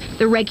forces,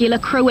 the regular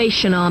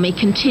Croatian army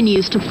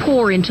continues to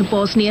pour into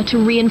Bosnia to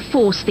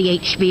reinforce the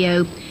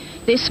HVO.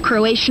 This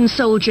Croatian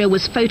soldier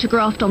was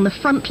photographed on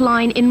the front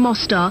line in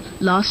Mostar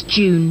last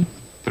June.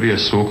 Prije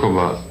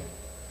sukoba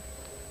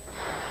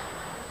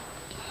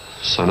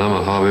sa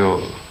nama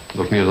HVO,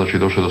 dok nije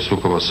došlo do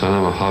sukoba sa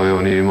nama,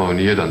 HVO nije imao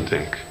ni jedan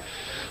tank.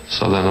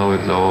 Sada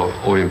na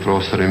ovim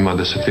prostorima ima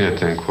desetine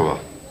tenkova.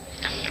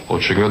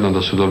 Očigledno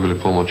da su dobili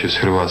pomoć iz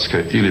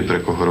Hrvatske ili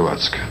preko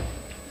Hrvatske.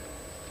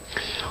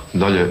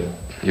 Dalje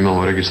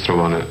imamo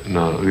registrovane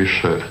na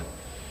više,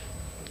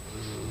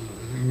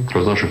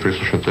 kroz našu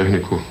prislušnu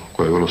tehniku,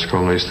 koja je vrlo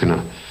skromna istina,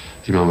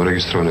 imamo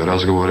registrovane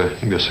razgovore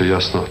gdje se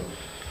jasno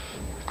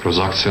kroz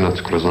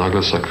akcenat, kroz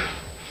naglasak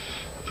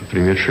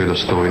primjećuje da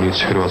su to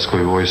vojnici Hrvatske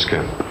vojske.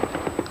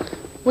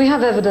 We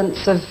have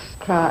evidence of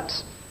Croat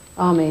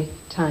army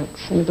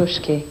tanks in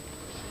Buški.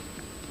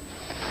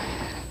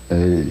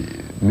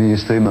 Mi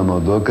isto imamo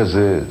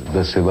dokaze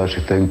da se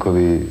vaši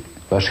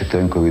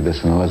tenkovi da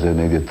se nalaze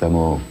negdje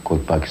tamo kod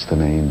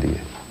Pakistana i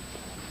Indije.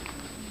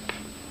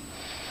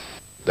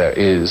 There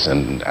is,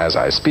 and as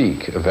I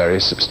speak, a very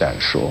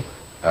substantial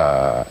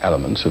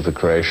element of the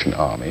Croatian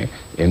army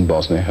in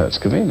Bosnia and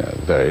Herzegovina,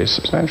 very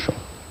substantial.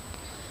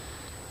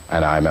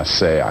 And I must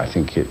say, I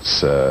think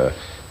it's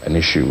an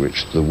issue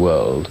which the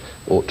world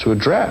ought to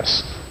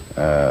address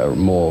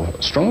more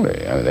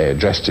strongly. I mean, they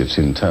addressed it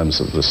in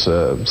terms of the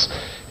Serbs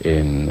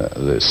in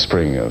the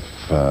spring of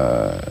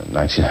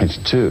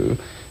 1992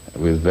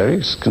 with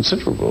very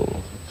considerable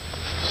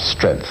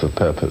strength of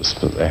purpose,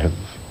 but they have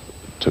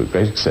to a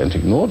great extent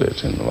ignored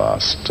it in the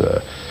last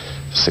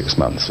 6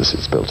 months as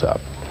it's built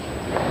up.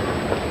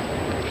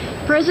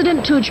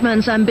 President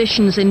Tudjman's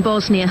ambitions in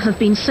Bosnia have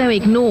been so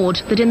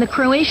ignored that in the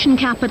Croatian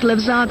capital of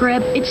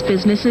Zagreb, it's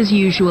business as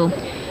usual.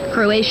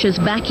 Croatia's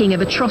backing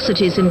of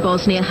atrocities in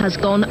Bosnia has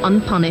gone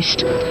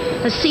unpunished.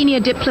 A senior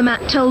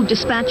diplomat told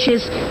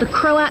dispatches the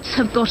Croats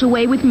have got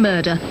away with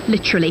murder,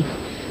 literally.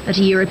 At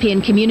a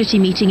European community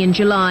meeting in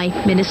July,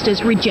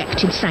 ministers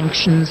rejected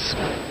sanctions.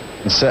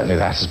 And certainly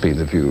that has been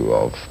the view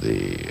of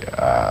the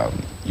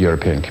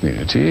European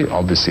community,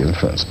 obviously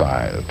influenced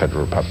by the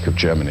Federal Republic of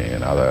Germany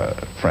and other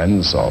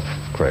friends of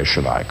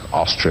Croatia like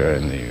Austria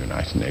in the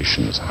United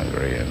Nations,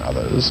 Hungary and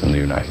others, and the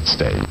United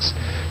States.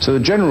 So the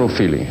general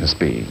feeling has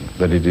been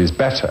that it is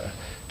better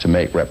to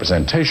make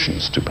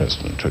representations to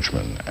President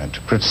Tudjman and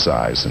to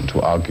criticize and to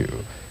argue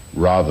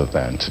rather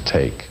than to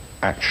take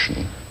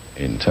action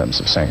in terms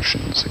of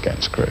sanctions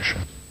against Croatia.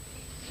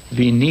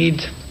 We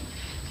need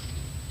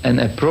an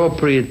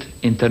appropriate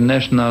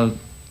international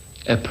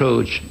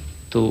approach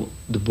to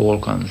the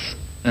Balkans,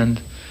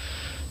 and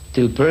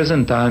till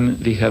present time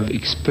we have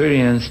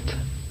experienced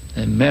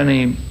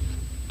many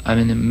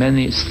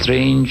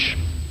strange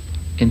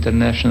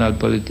international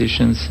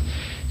politicians,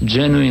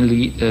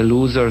 genuinely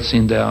losers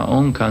in their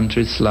own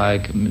countries,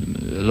 like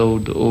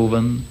Lord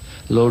Owen,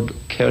 Lord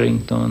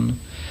Carrington,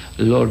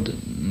 Lord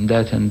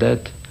that and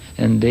that,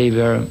 and they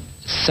were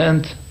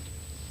sent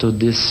to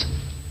this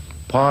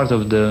part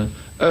of the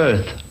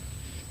earth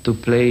to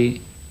play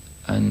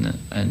an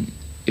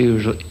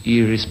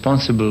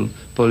irresponsible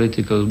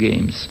political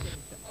games.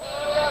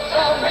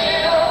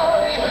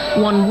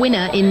 One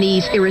winner in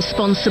these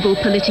irresponsible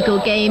political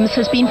games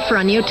has been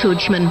Franjo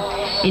Tudjman.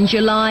 In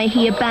July,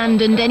 he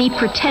abandoned any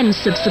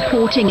pretense of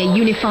supporting a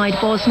unified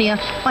Bosnia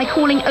by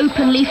calling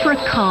openly for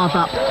a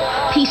carve-up.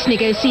 Peace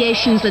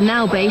negotiations are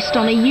now based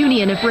on a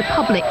union of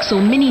republics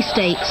or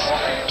mini-states.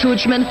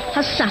 Tudjman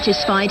has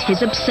satisfied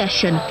his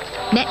obsession.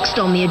 Next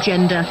on the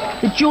agenda,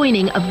 the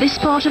joining of this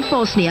part of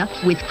Bosnia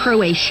with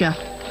Croatia.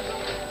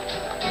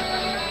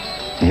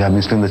 Ja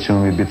mislim da ćemo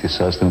mi biti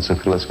sastavnica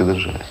Hrvatske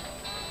države.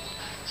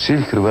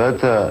 Cilj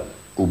Hrvata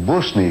u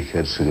Bosni i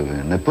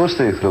Hercegovini, ne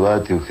postoje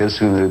Hrvati u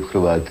Hercegovini, nego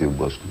Hrvati u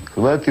Bosni.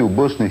 Hrvati u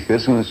Bosni i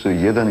Hercegovini su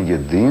jedan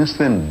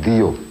jedinstven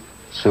dio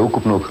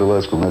sveukupnog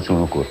hrvatskog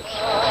nacionalnog korpusa.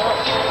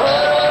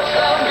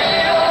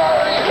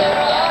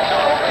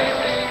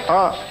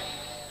 A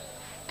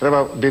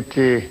treba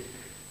biti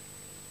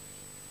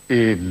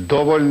i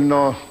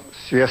dovoljno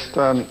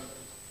svjestan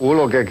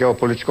uloge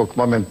geopolitičkog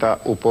momenta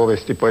u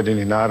povijesti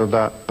pojedinih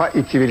naroda, pa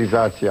i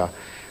civilizacija.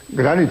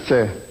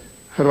 Granice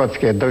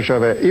Hrvatske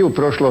države i u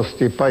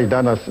prošlosti, pa i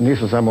danas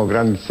nisu samo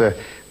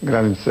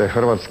granice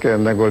Hrvatske,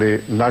 nego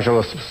li,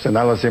 nažalost, se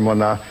nalazimo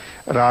na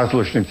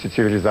razlučnici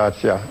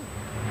civilizacija.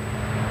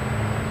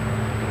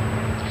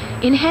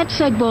 In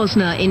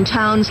Herceg-Bosna, in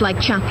towns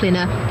like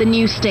Čapljina, the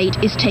new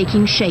state is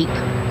taking shape.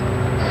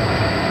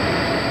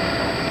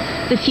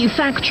 The few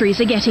factories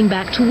are getting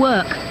back to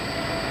work.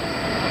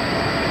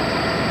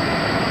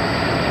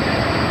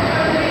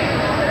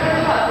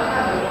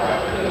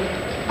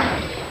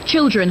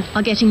 Children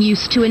are getting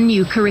used to a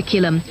new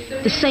curriculum,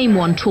 the same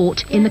one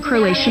taught in the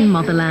Croatian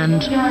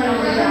motherland.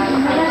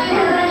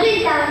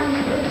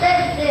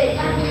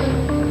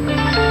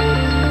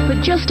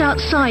 But just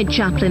outside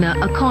Čapljina,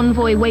 a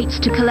convoy waits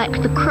to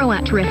collect the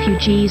Croat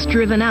refugees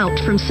driven out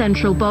from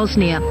central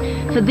Bosnia.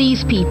 For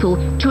these people,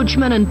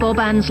 Tudjman and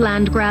Boban's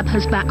land grab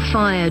has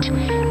backfired.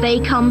 They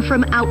come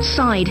from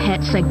outside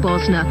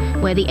Herceg-Bosna,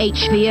 where the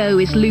HVO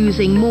is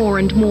losing more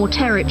and more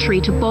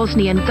territory to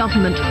Bosnian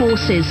government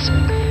forces.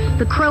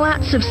 The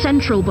Croats of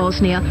central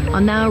Bosnia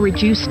are now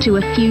reduced to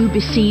a few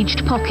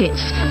besieged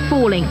pockets,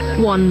 falling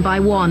one by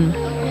one.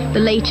 The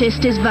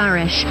latest is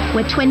Vareš,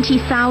 where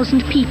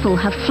 20,000 people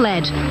have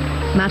fled.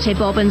 Mate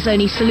Boban's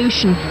only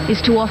solution is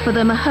to offer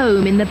them a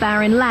home in the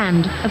barren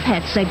land of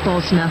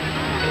Herceg-Bosna.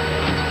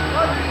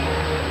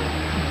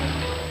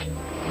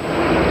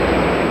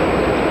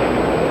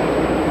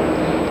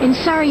 In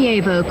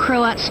Sarajevo,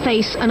 Croats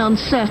face an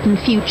uncertain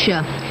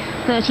future.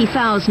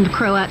 30,000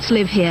 Croats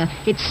live here.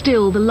 It's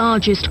still the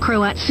largest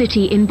Croat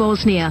city in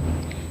Bosnia.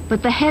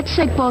 But the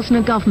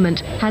Herceg-Bosna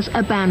government has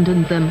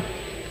abandoned them.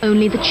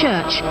 Only the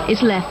church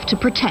is left to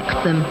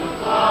protect them.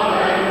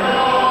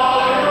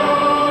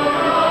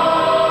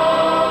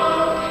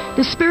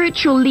 The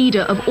spiritual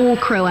leader of all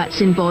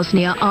Croats in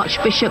Bosnia,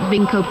 Archbishop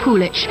Vinko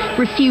Pulic,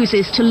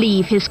 refuses to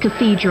leave his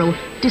cathedral,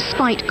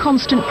 despite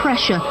constant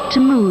pressure to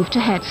move to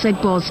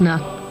Herceg-Bosna.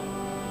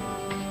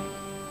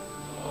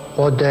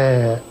 Od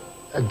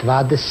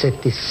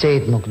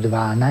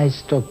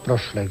 27.12.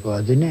 prošle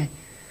godine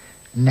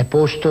ne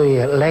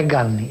postoje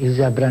legalni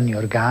izabrani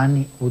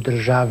organi u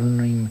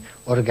državnim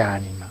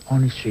organima.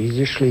 Oni su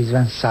izišli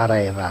izvan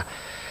Sarajeva.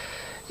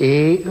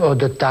 I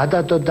od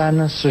tada do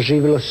danas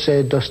živjelo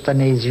se dosta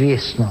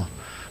neizvjesno.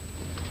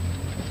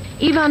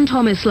 Ivan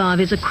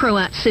Tomislav is a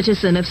Croat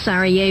citizen of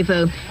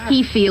Sarajevo.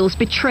 He feels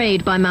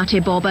betrayed by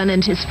Mate Boban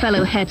and his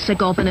fellow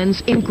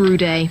Herzegovinans in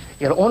Grude.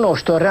 Jer ono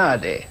što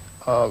rade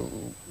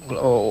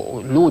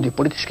ljudi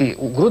politički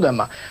u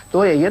Grudama,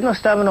 to je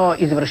jednostavno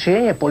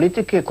izvršenje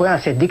politike koja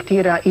se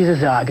diktira iz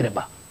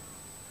Zagreba.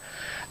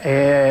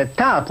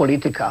 Ta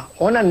politika,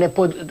 ona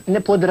ne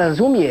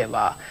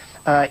podrazumijeva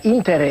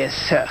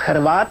interes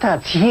Hrvata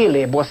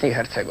cijele Bosne i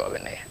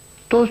Hercegovine.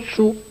 To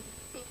su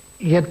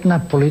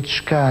jedna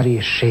politička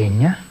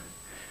rješenja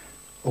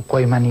o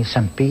kojima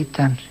nisam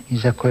pitan i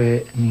za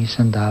koje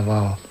nisam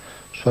davao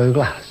svoj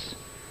glas.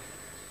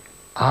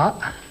 A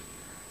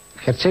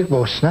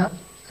Herceg-Bosna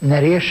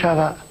ne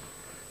rješava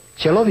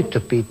cjelovito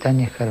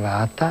pitanje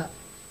Hrvata,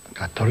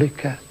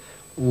 katolika,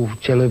 u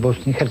cijeloj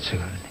Bosni i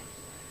Hercegovini.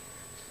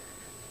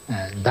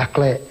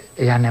 Dakle,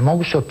 ja ne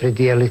mogu se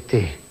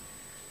opredijeliti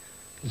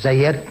za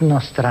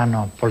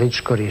jednostrano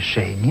političko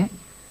rješenje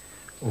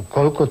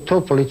ukoliko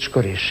to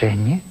političko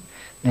rješenje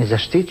ne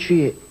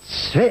zaštićuje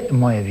sve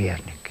moje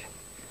vjernike.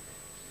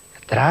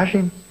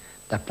 Tražim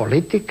da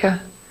politika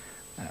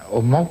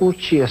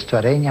omogući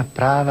ostvarenja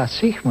prava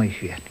svih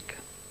mojih vjernika.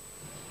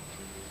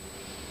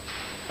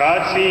 For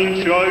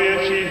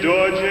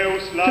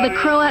the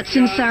Croats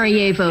in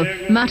Sarajevo,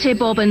 Mate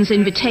Boban's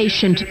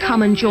invitation to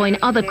come and join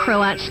other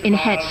Croats in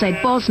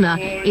Herceg-Bosna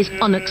is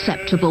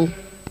unacceptable.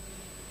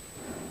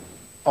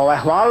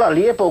 Hvala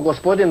lijepo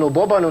gospodinu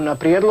Bobanu na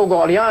prijedlogu,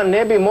 ali ja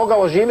ne bi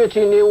mogao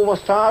živjeti ni u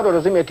Mostaru,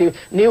 razumijete,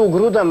 ni u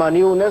Grudama,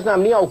 ni u, ne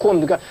znam, ni u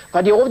kom,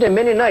 kad je ovdje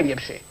meni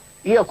najljepše.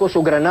 Iako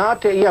su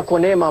granate, iako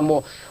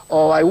nemamo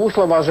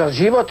uslova za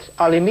život,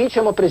 ali mi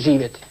ćemo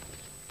preživjeti.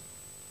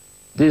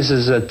 This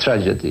is a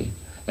tragedy,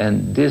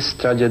 and this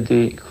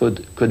tragedy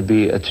could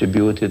be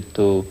attributed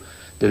to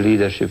the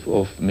leadership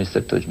of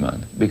Mr. Tudjman,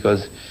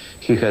 because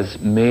he has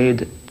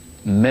made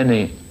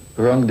many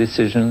wrong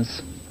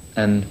decisions,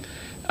 and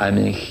I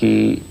mean,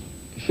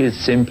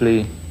 he's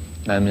simply,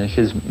 I mean,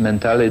 his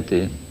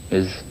mentality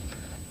is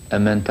a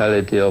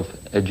mentality of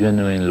a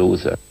genuine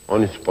loser.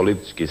 Oni su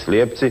politički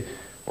slijepci,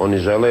 oni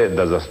žele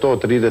da za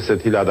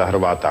 130.000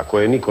 Hrvata,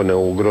 koje niko ne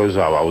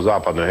ugrožava u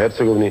zapadnoj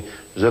Hercegovini,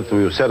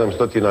 žrtvuju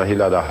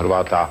 700.000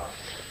 Hrvata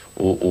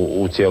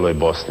u cijeloj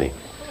Bosni.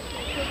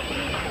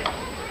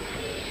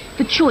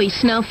 The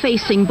choice now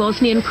facing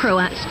Bosnian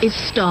Croats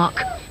is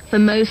stark. For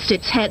most,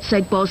 it's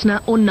Herceg-Bosna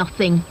or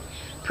nothing.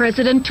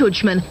 President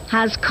Tudjman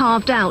has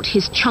carved out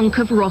his chunk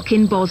of rock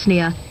in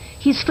Bosnia.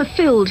 He's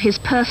fulfilled his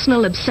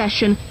personal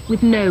obsession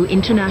with no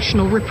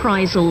international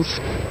reprisals.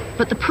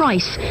 But the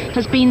price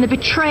has been the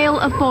betrayal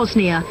of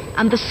Bosnia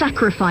and the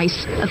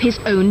sacrifice of his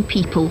own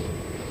people.